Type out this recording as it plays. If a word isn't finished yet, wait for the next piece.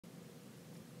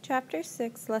Chapter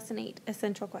 6, Lesson 8,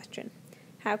 Essential Question.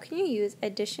 How can you use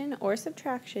addition or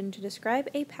subtraction to describe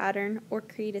a pattern or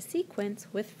create a sequence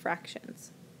with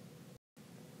fractions?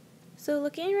 So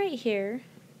looking right here,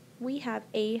 we have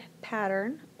a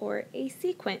pattern or a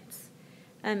sequence.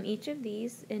 Each of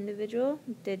these individual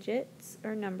digits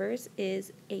or numbers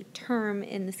is a term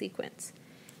in the sequence.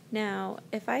 Now,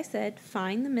 if I said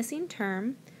find the missing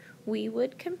term, we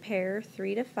would compare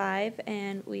 3 to 5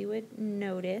 and we would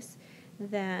notice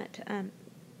that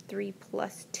 3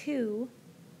 plus 2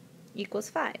 equals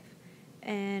 5.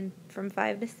 And from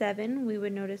 5 to 7, we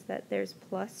would notice that there's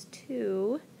plus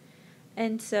 2.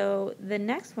 And so the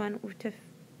next one, to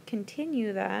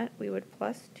continue that, we would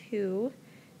plus 2.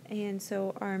 And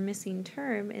so our missing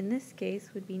term in this case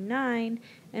would be 9.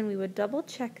 And we would double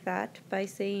check that by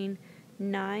saying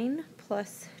 9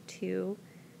 plus 2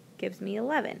 gives me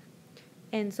 11.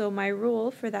 And so my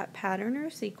rule for that pattern or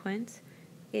sequence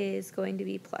is going to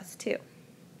be plus 2.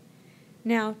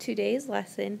 Now today's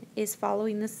lesson is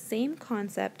following the same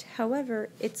concept, however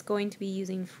it's going to be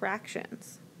using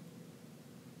fractions.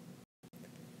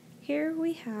 Here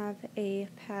we have a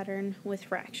pattern with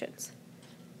fractions.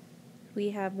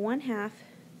 We have 1/2,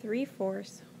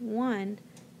 3/4, 1,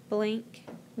 blank,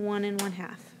 1 and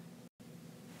 1/2.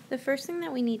 The first thing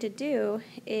that we need to do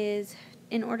is,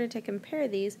 in order to compare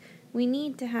these, we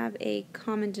need to have a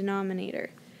common denominator.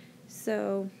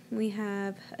 So we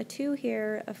have a 2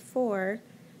 here, a 4.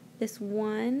 This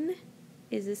 1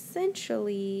 is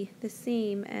essentially the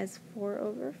same as 4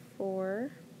 over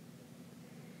 4.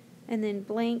 And then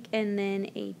blank, and then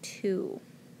a 2.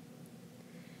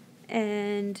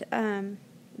 And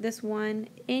this one,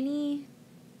 any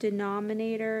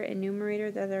denominator and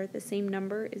numerator that are the same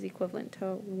number is equivalent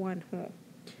to 1 whole.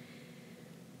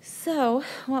 So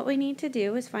what we need to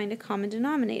do is find a common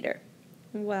denominator.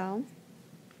 Well,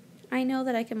 I know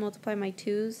that I can multiply my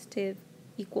 2's to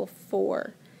equal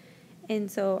 4.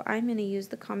 And so I'm going to use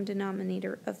the common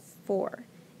denominator of 4.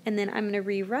 And then I'm going to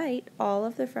rewrite all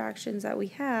of the fractions that we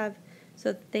have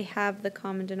so that they have the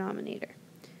common denominator.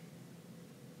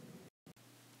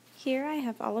 Here I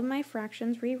have all of my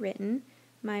fractions rewritten.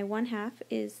 My 1/2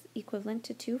 is equivalent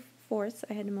to 2/4.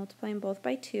 I had to multiply them both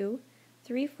by 2.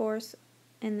 3/4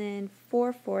 and then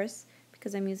 4/4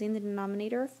 because I'm using the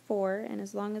denominator of 4. And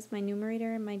as long as my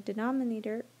numerator and my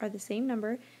denominator are the same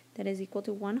number, that is equal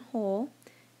to 1 whole.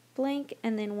 Blank,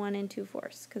 and then 1 and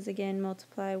 2/4 because again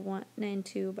multiply 1 and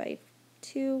 2 by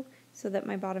 2 so that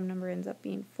my bottom number ends up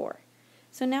being 4.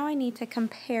 So now I need to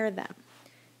compare them.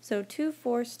 So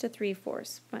 2/4 to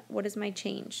 3/4. What is my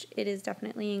change? It is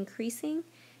definitely increasing,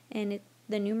 and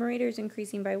the numerator is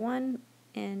increasing by 1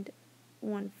 and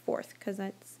 1/4 because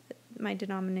that's my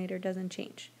denominator doesn't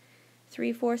change.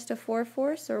 3/4 to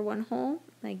 4/4 or 1 whole,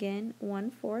 again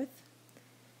 1/4.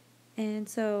 And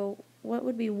so what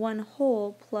would be 1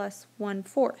 whole plus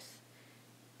 1/4?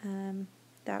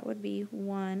 That would be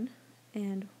 1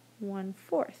 and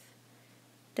 1/4.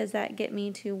 Does that get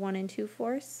me to 1 and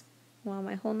 2/4? Well,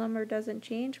 my whole number doesn't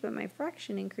change, but my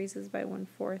fraction increases by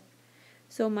 1/4.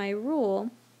 So my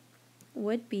rule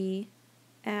would be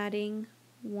adding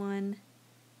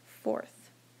 1/4.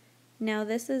 Now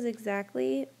this is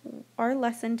exactly our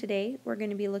lesson today. We're going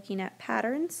to be looking at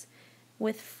patterns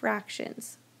with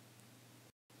fractions.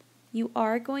 You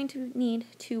are going to need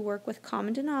to work with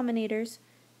common denominators,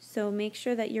 so make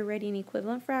sure that you're writing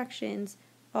equivalent fractions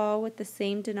all with the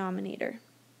same denominator.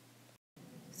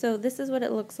 So this is what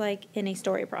it looks like in a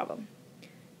story problem.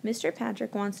 Mr.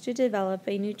 Patrick wants to develop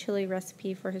a new chili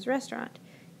recipe for his restaurant.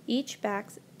 Each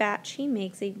batch he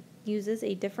makes uses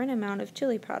a different amount of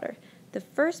chili powder. The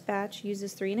first batch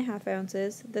uses 3½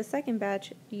 ounces, the second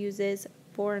batch uses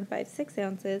 4 5/6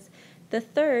 ounces, the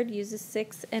third uses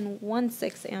 6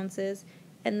 1/6 ounces,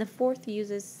 and the fourth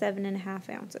uses 7½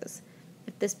 ounces.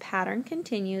 If this pattern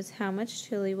continues, how much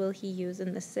chili will he use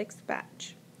in the sixth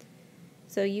batch?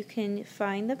 So you can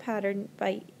find the pattern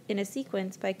in a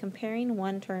sequence by comparing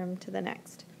one term to the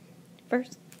next.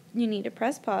 First, you need to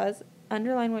press pause,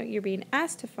 underline what you're being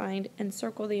asked to find, and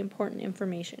circle the important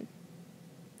information.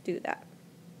 Do that.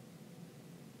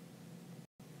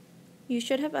 You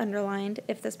should have underlined,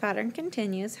 if this pattern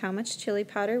continues, how much chili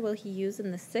powder will he use in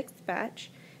the sixth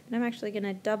batch? And I'm actually going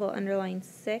to double underline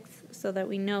 6 so that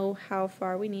we know how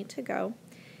far we need to go.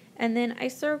 And then I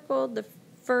circled the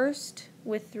first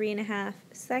with 3½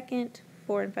 second,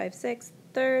 4 5/6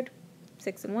 third,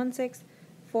 6 1/6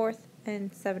 fourth,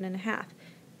 and 7½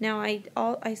 Now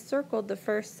I circled the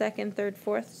first, second, third,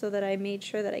 fourth so that I made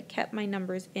sure that I kept my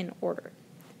numbers in order.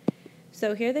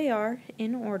 So here they are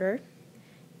in order.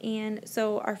 And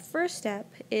so our first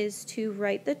step is to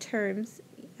write the terms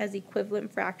as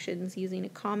equivalent fractions using a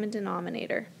common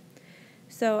denominator.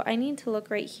 So I need to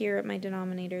look right here at my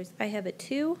denominators. I have a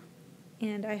 2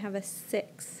 and I have a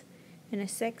 6, and a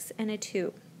 6 and a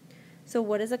 2. So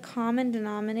what is a common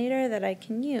denominator that I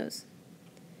can use?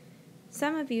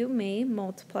 Some of you may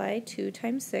multiply 2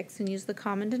 times 6 and use the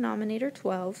common denominator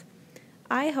 12.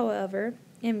 I, however,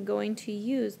 am going to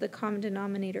use the common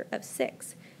denominator of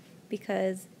 6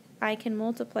 because I can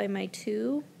multiply my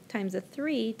 2 times a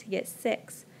 3 to get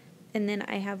 6, and then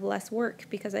I have less work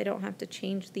because I don't have to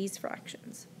change these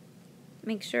fractions.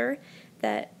 Make sure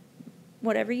that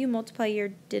whatever you multiply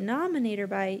your denominator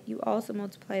by, you also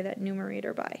multiply that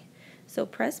numerator by. So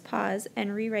press pause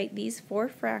and rewrite these 4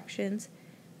 fractions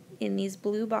in these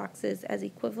blue boxes as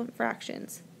equivalent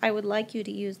fractions. I would like you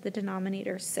to use the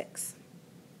denominator 6.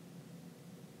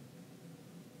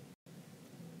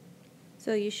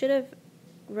 So you should have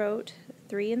wrote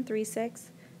 3 and 3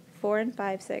 6, 4 and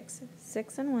 5 6,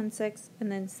 6 and 1 6,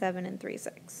 and then 7 and 3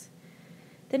 6.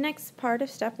 The next part of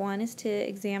step 1 is to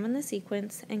examine the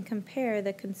sequence and compare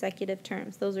the consecutive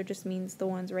terms. Those are just means the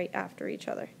ones right after each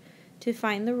other, to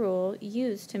find the rule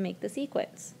used to make the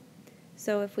sequence.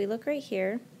 So if we look right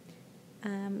here,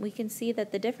 we can see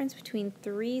that the difference between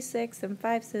 3 6 and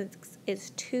 5 6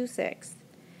 is 2 6,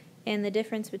 and the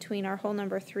difference between our whole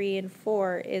number 3 and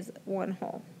 4 is 1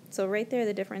 whole. So right there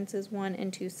the difference is 1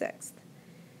 and 2 sixths.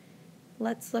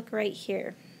 Let's look right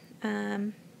here.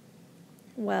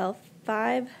 Well,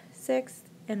 5 6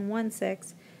 and 1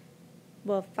 6,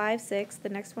 well, 5 6, the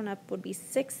next one up would be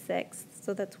 6 6,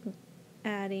 so that's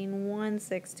adding 1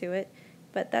 6 to it,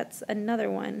 but that's another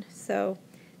one. So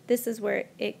this is where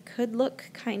it could look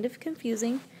kind of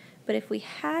confusing, but if we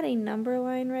had a number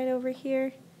line right over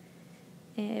here,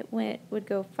 it would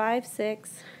go 5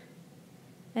 6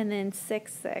 and then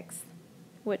 6 6,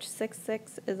 which 6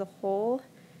 6 is a whole,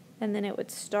 and then it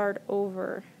would start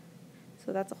over.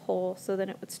 So that's a whole, so then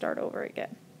it would start over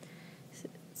again.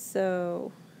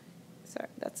 So, sorry,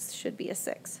 that should be a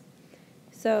 6.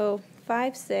 So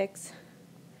 5 6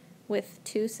 with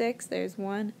 2 6, there's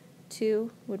 1,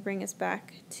 2 would bring us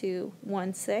back to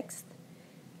 1 6.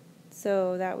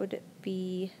 So that would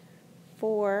be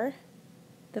 4.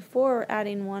 The 4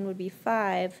 adding 1 would be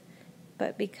 5,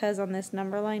 but because on this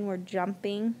number line we're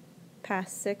jumping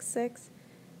past 6 6,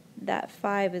 that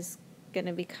 5 is going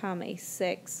to become a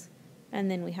 6, and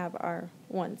then we have our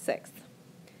 1 6.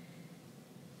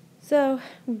 So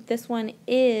this one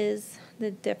is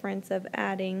the difference of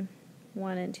adding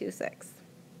 1 and 2 6.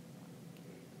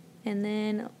 And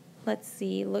then let's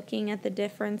see, looking at the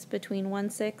difference between 1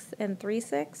 6 and 3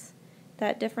 6,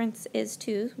 that difference is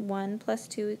 2. 1 plus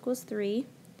 2 equals 3.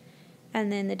 And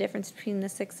then the difference between the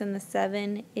 6 and the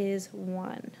 7 is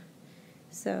 1.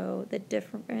 So the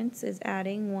difference is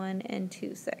adding 1 and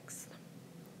 2 6.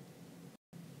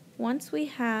 Once we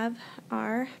have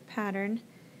our pattern,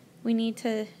 we need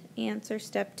to answer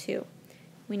step 2.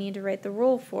 We need to write the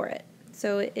rule for it.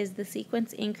 So is the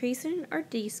sequence increasing or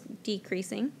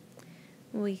decreasing?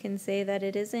 We can say that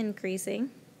it is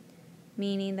increasing,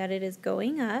 meaning that it is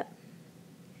going up.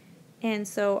 And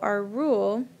so our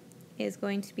rule is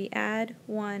going to be add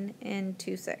 1 and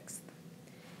 2 6.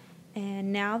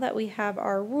 And now that we have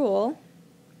our rule,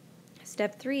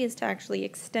 step 3 is to actually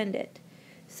extend it.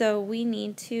 So we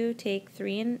need to take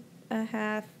 3 and a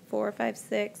half, 4, 5,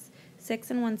 6,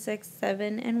 6 and 1 6,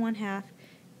 7 and 1 half,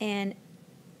 and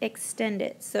extend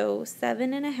it. So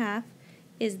 7 and a half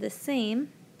is the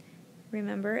same,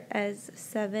 remember, as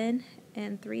 7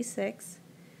 and 3 6.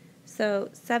 So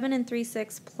 7 and 3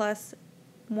 6 plus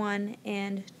 1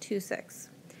 and 2 6.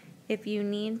 If you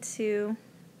need to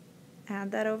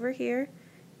add that over here,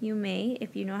 you may.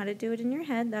 If you know how to do it in your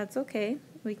head, that's okay.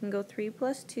 We can go 3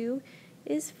 plus 2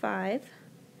 is 5.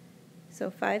 So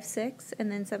 5 6,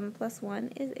 and then 7 plus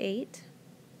 1 is 8.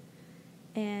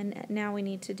 And now we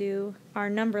need to do our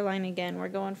number line again. We're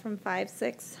going from 5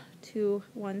 6 to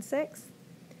 1 6.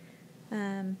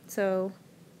 So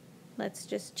let's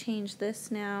just change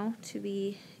this now to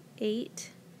be 8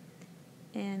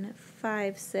 and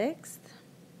 5 6.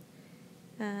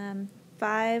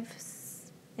 5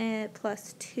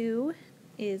 plus 2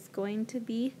 is going to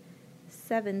be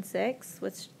 7 6,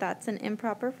 which that's an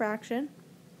improper fraction.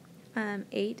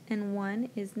 8 and 1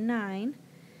 is 9,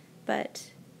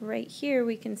 but right here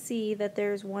we can see that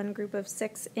there's one group of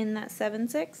 6 in that 7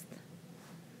 6.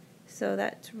 So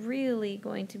that's really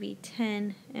going to be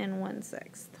 10 and 1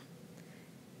 6.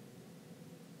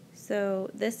 So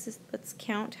this is, let's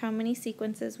count how many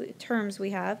terms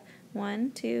we have.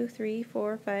 1, 2, 3,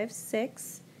 4, 5,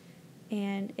 6.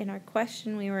 And in our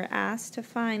question we were asked to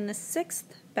find the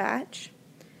 6th batch.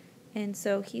 And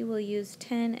so he will use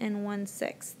 10 and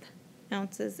 1/6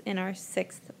 ounces in our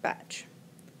 6th batch.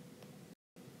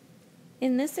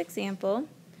 In this example,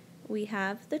 we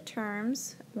have the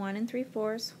terms 1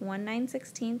 3/4, 1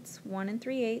 9/16, 1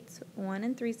 3/8,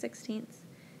 1 3/16,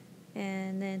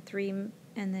 and then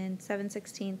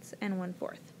 7/16 and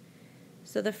 1/4.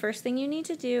 So the first thing you need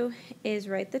to do is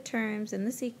write the terms in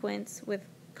the sequence with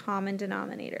common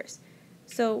denominators.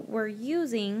 So we're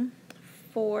using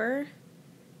 4,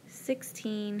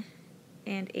 16,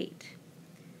 and 8.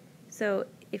 So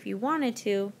if you wanted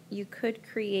to, you could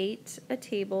create a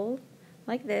table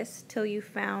like this till you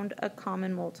found a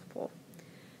common multiple.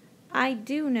 I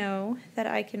do know that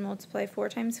I can multiply 4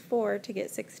 times 4 to get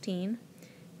 16,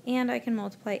 and I can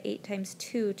multiply 8 times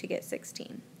 2 to get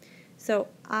 16. So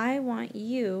I want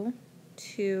you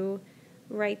to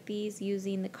write these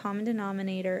using the common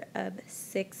denominator of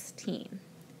 16.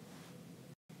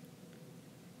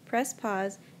 Press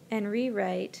pause and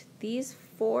rewrite these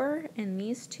 4 and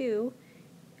these 2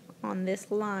 on this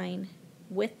line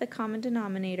with the common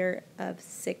denominator of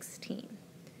 16.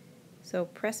 So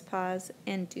press pause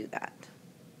and do that.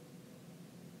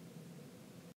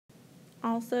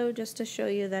 Also, just to show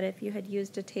you that if you had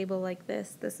used a table like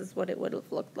this, this is what it would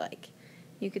have looked like.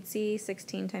 You could see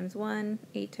 16 times 1,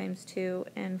 8 times 2,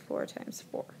 and 4 times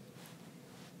 4.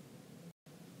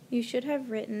 You should have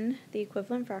written the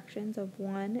equivalent fractions of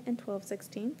 1 and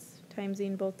 12/16,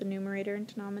 timesing both the numerator and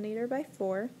denominator by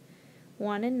 4,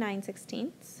 1 and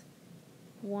 9/16,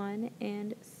 1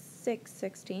 and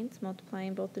 6/16,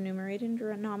 multiplying both the numerator and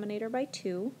denominator by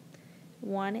 2,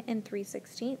 1 and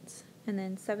 3/16, and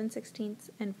then 7/16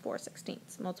 and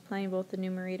 4/16, multiplying both the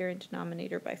numerator and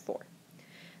denominator by 4.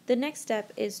 The next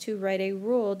step is to write a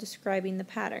rule describing the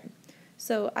pattern.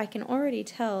 So I can already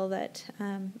tell that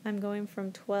I'm going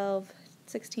from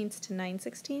 12/16 to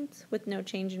 9/16 with no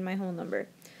change in my whole number.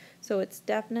 So it's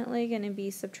definitely going to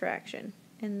be subtraction.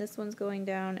 And this one's going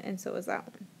down, and so is that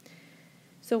one.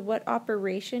 So what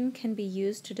operation can be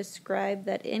used to describe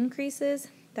that increases?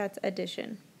 That's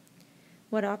addition.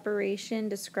 What operation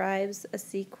describes a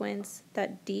sequence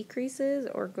that decreases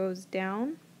or goes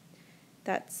down?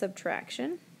 That's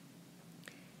subtraction.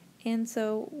 And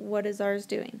so what is ours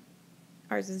doing?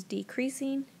 Ours is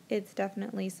decreasing. It's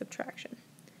definitely subtraction.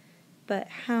 But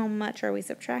how much are we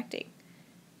subtracting?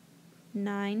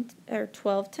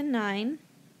 12 to 9.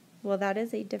 Well, that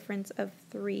is a difference of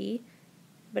 3,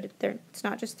 but it's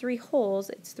not just 3 wholes,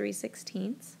 it's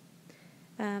 3/16.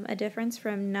 A difference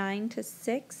from 9 to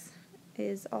 6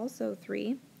 is also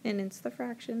 3, and it's the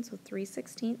fraction, so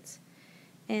 3/16.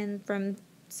 And from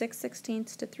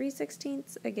 6/16 to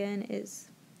 3/16, again, is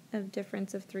a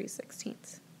difference of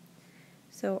 3/16.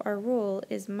 So our rule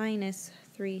is minus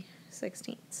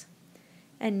 3/16.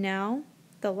 And now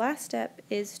the last step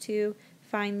is to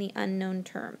find the unknown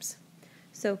terms.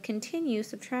 So continue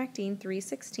subtracting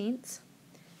 3/16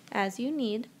 as you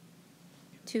need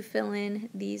to fill in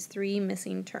these 3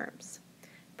 missing terms.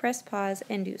 Press pause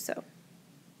and do so.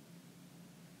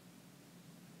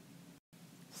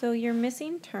 So your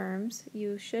missing terms,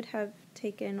 you should have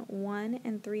taken 1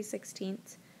 and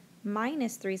 3/16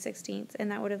 minus 3/16,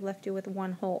 and that would have left you with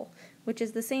 1 whole, which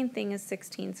is the same thing as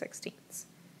 16/16.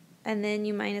 And then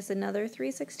you minus another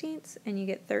 3/16, and you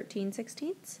get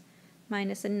 13/16,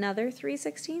 minus another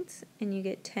 3/16, and you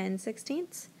get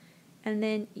 10/16, and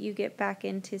then you get back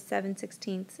into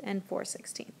 7/16 and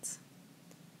 4/16.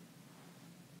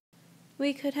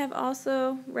 We could have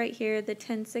also, right here, the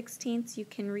 10/16 you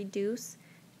can reduce.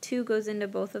 2 goes into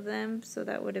both of them, so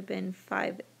that would have been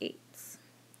 5/8.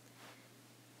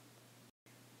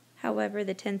 However,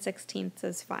 the 10/16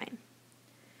 is fine.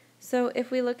 So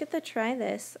if we look at the try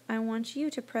this, I want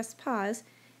you to press pause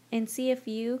and see if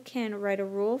you can write a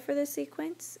rule for this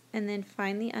sequence and then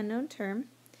find the unknown term.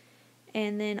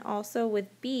 And then also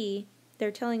with B,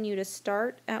 they're telling you to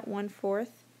start at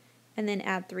 1/4 and then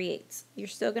add 3/8. You're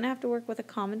still going to have to work with a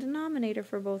common denominator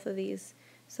for both of these.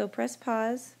 So press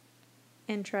pause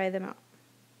and try them out.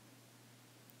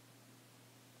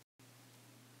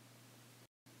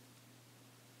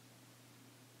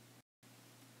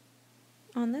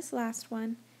 On this last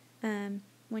one,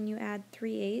 when you add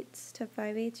 3/8 to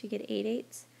 5/8, you get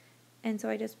 8/8. And so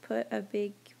I just put a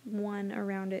big 1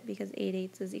 around it because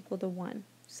 8/8 is equal to 1.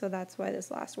 So that's why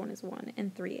this last one is 1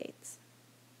 and 3/8.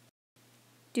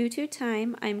 Due to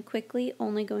time, I'm quickly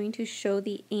only going to show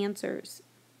the answers.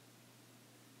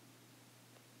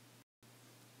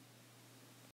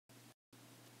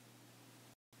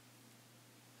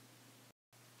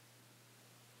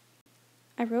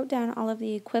 I wrote down all of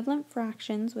the equivalent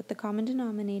fractions with the common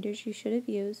denominators you should have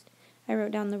used. I wrote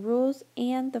down the rules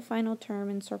and the final term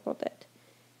and circled it.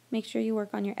 Make sure you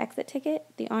work on your exit ticket,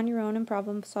 the on your own and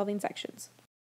problem solving sections.